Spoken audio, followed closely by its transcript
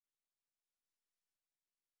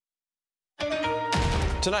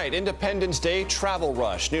Tonight, Independence Day travel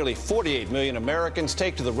rush. Nearly 48 million Americans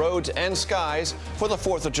take to the roads and skies for the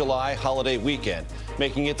 4th of July holiday weekend,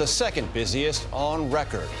 making it the second busiest on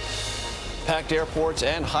record. Packed airports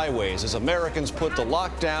and highways as Americans put the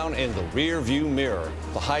lockdown in the rear-view mirror.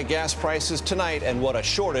 The high gas prices tonight and what a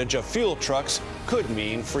shortage of fuel trucks could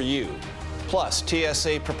mean for you. Plus,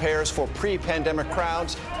 TSA prepares for pre-pandemic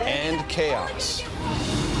crowds and chaos.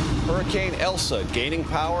 Hurricane Elsa gaining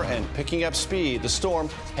power and picking up speed. The storm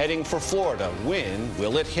heading for Florida. When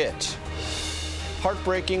will it hit?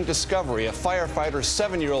 Heartbreaking discovery. A firefighter's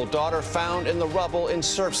 7-year-old daughter found in the rubble in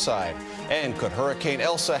Surfside. And could Hurricane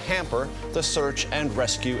Elsa hamper the search and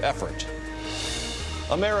rescue effort?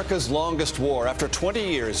 America's longest war. After 20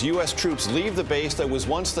 years, U.S. troops leave the base that was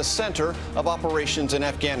once the center of operations in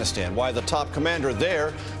Afghanistan. Why the top commander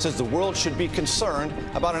there says the world should be concerned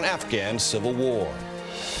about an Afghan civil war.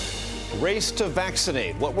 Race to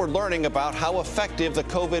vaccinate. What we're learning about how effective the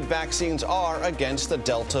COVID vaccines are against the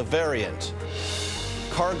Delta variant.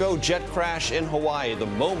 Cargo jet crash in Hawaii. The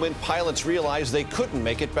moment pilots realized they couldn't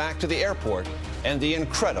make it back to the airport, and the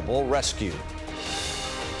incredible rescue.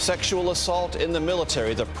 Sexual assault in the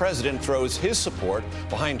military. The president throws his support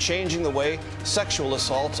behind changing the way sexual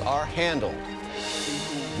assaults are handled.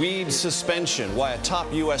 Weed suspension. Why a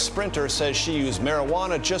top U.S. sprinter says she used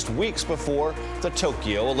marijuana just weeks before the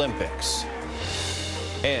Tokyo Olympics.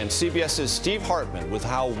 And CBS's Steve Hartman with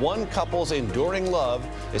how one couple's enduring love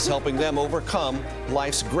is helping them overcome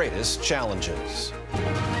life's greatest challenges.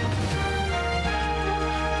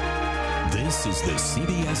 This is the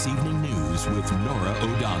CBS Evening News with Norah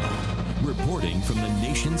O'Donnell, reporting from the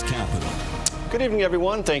nation's capital. Good evening,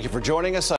 everyone. Thank you for joining us.